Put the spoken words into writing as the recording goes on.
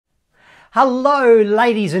Hello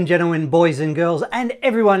ladies and gentlemen, boys and girls and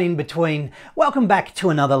everyone in between. Welcome back to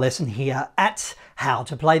another lesson here at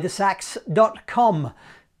howtoplaythesax.com.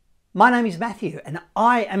 My name is Matthew and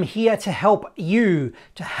I am here to help you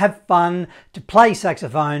to have fun, to play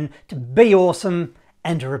saxophone, to be awesome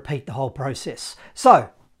and to repeat the whole process.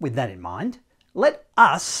 So with that in mind, let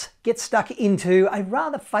us get stuck into a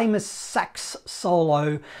rather famous sax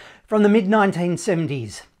solo from the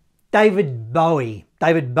mid-1970s. David Bowie.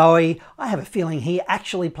 David Bowie, I have a feeling he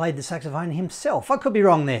actually played the saxophone himself. I could be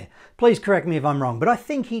wrong there. Please correct me if I'm wrong, but I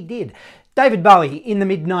think he did. David Bowie in the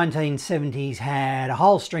mid-1970s had a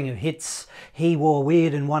whole string of hits. He wore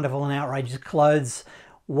weird and wonderful and outrageous clothes.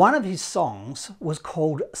 One of his songs was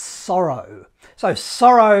called Sorrow. So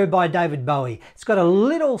Sorrow by David Bowie. It's got a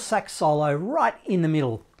little sax solo right in the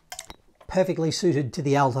middle, perfectly suited to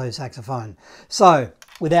the alto saxophone. So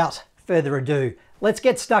without further ado, let's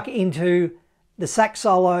get stuck into the sax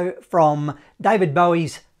solo from David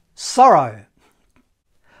Bowie's Sorrow.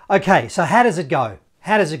 Okay, so how does it go?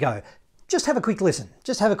 How does it go? Just have a quick listen.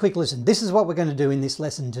 Just have a quick listen. This is what we're going to do in this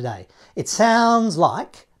lesson today. It sounds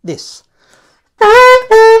like this.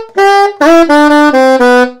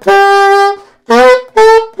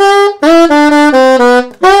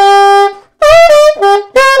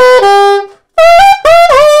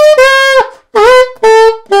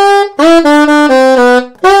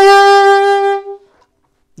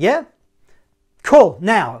 Yeah? Cool.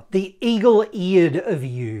 Now, the eagle-eared of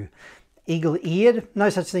you. Eagle-eared? No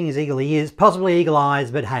such thing as eagle ears, possibly eagle eyes,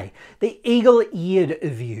 but hey, the eagle-eared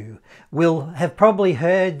of you will have probably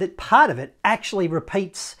heard that part of it actually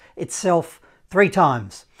repeats itself 3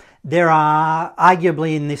 times. There are,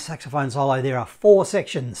 arguably in this saxophone solo, there are 4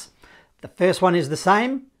 sections. The first one is the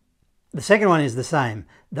same, the second one is the same,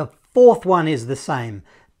 the fourth one is the same.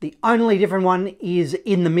 The only different one is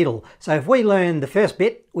in the middle. So if we learn the first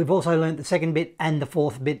bit, we've also learned the second bit and the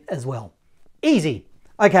fourth bit as well. Easy.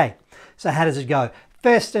 Okay, so how does it go?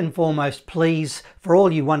 First and foremost, please, for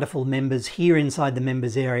all you wonderful members here inside the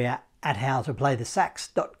members area at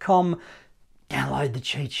howtoplaythesax.com, download the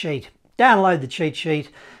cheat sheet. Download the cheat sheet.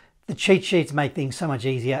 The cheat sheets make things so much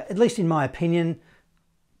easier. At least in my opinion,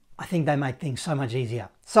 I think they make things so much easier.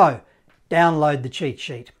 So, download the cheat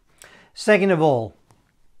sheet. Second of all,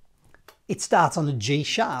 it starts on a G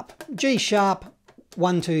sharp. G sharp,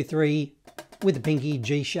 1, 2, 3, with the pinky,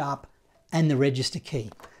 G sharp, and the register key.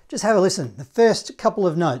 Just have a listen. The first couple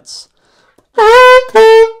of notes.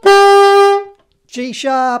 G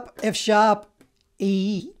sharp, F sharp,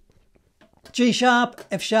 E. G sharp,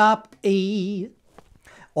 F sharp, E.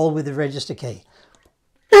 All with the register key.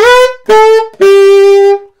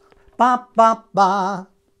 Ba, ba, ba.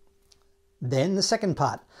 Then the second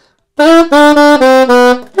part.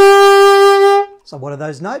 So what are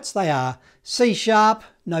those notes? They are C sharp,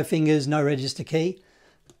 no fingers, no register key.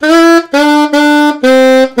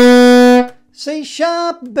 C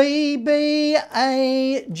sharp, B, B,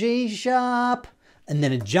 A, G sharp, and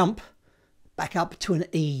then a jump back up to an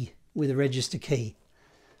E with a register key.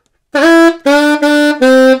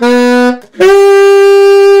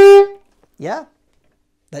 Yeah,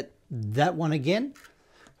 that one again.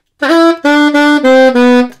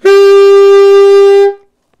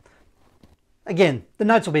 Again, the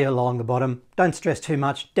notes will be along the bottom. Don't stress too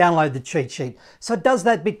much. Download the cheat sheet. So it does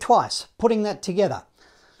that bit twice, putting that together.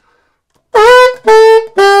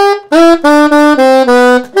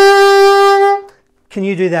 Can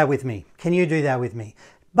you do that with me? Can you do that with me?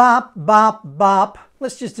 Bop, bop, bop.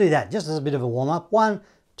 Let's just do that, just as a bit of a warm-up. 1,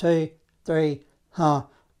 2, 3,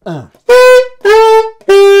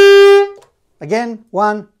 Again,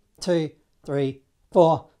 1, 2, 3,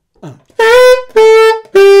 4,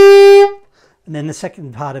 And then the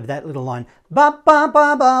second part of that little line. Ba, ba,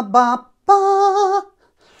 ba, ba, ba, ba.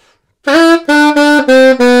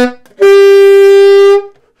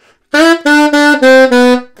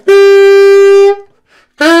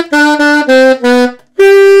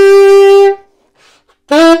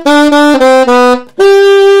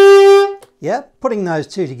 Yeah, putting those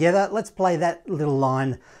two together, let's play that little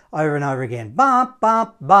line over and over again. Ba,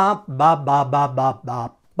 ba, ba, ba, ba, ba, ba,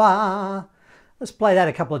 ba, ba. Let's play that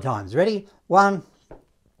a couple of times. Ready? 1,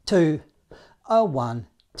 2, 1,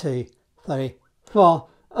 2, 3, 4.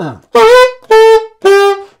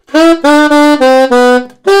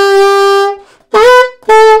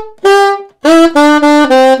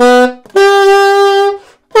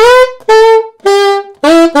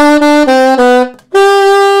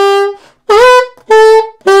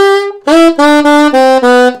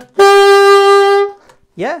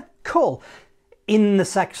 Yeah, cool. In the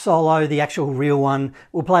sax solo, the actual real one,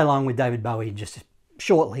 we'll play along with David Bowie in just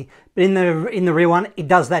shortly, but in the real one, it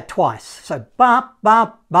does that twice. So ba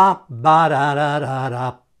ba ba ba da da da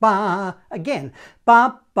da ba. Again,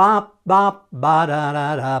 ba ba ba ba da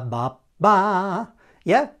da da ba ba.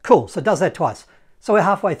 Yeah, cool. So it does that twice. So we're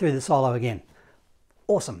halfway through the solo again.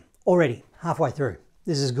 Awesome. Already halfway through.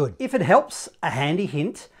 This is good. If it helps, a handy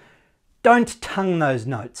hint: don't tongue those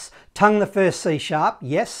notes. Tongue the first C sharp,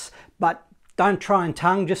 yes, but don't try and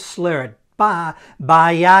tongue. Just slur it. Ba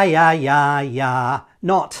ba ya ya ya ya.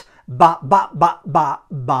 Not ba ba ba ba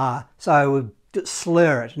ba. So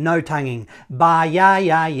slur it, no tonguing. Ba ya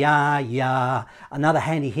ya ya ya. Another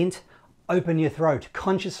handy hint: open your throat.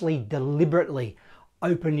 Consciously, deliberately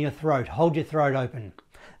open your throat. Hold your throat open.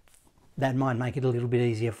 That might make it a little bit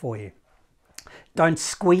easier for you. Don't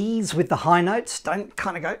squeeze with the high notes. Don't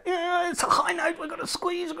kind of go, yeah, it's a high note, we've got to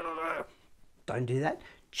squeeze. Don't do that.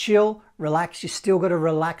 Chill, relax. You still got to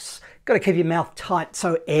relax. Got to keep your mouth tight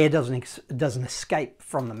so air doesn't escape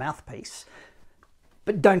from the mouthpiece.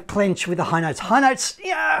 But don't clench with the high notes. High notes,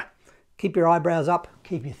 yeah. Keep your eyebrows up.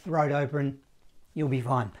 Keep your throat open. You'll be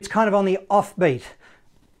fine. It's kind of on the offbeat.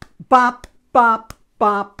 Bop, bop,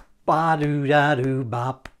 bop, ba doo da doo,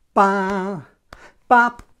 bop, ba,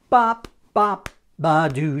 bop, bop, bop, ba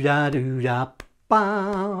doo da doo da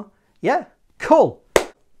ba. Yeah, cool.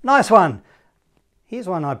 Nice one. Here's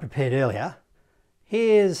one I prepared earlier.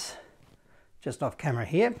 Here's just off camera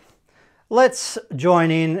here. Let's join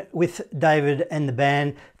in with David and the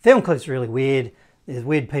band. Film clip's really weird. There's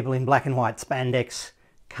weird people in black and white spandex.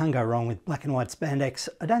 Can't go wrong with black and white spandex,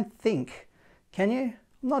 I don't think. Can you?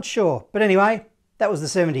 I'm not sure. But anyway, that was the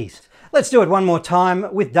 70s. Let's do it one more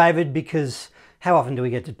time with David, because how often do we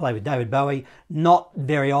get to play with David Bowie? Not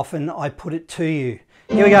very often, I put it to you.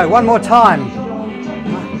 Here we go, one more time.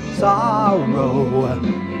 Sorrow.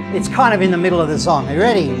 It's kind of in the middle of the song. Are you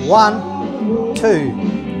ready? 1, 2,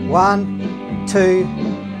 1,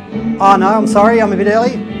 2. Oh no, I'm sorry, I'm a bit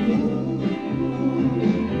early.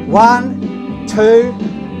 1, 2,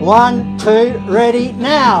 1, 2, ready,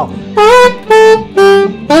 now.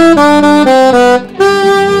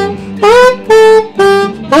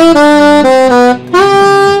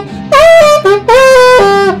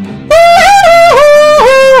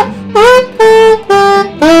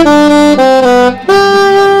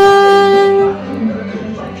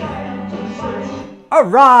 All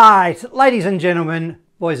right, ladies and gentlemen,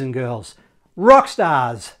 boys and girls, rock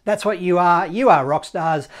stars. That's what you are. You are rock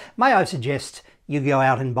stars. May I suggest you go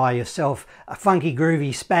out and buy yourself a funky, groovy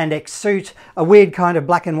spandex suit, a weird kind of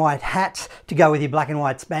black and white hat to go with your black and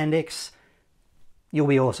white spandex. You'll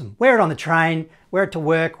be awesome. Wear it on the train, wear it to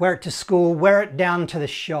work, wear it to school, wear it down to the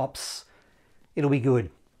shops. It'll be good.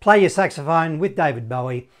 Play your saxophone with David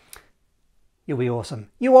Bowie. You'll be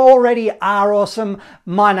awesome. You already are awesome.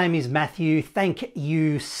 My name is Matthew. Thank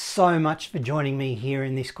you so much for joining me here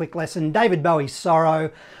in this quick lesson. David Bowie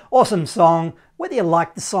Sorrow. Awesome song. Whether you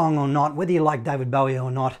like the song or not, whether you like David Bowie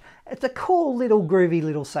or not, it's a cool little groovy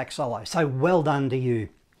little sax solo. So well done to you.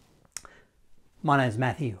 My name's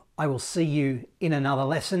Matthew. I will see you in another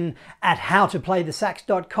lesson at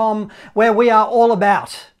howtoplaythesax.com, where we are all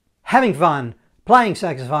about having fun, playing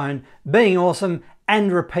saxophone, being awesome,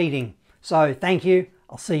 and repeating. So thank you.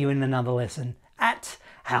 I'll see you in another lesson at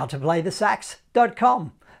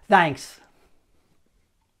howtoplaythesax.com. Thanks.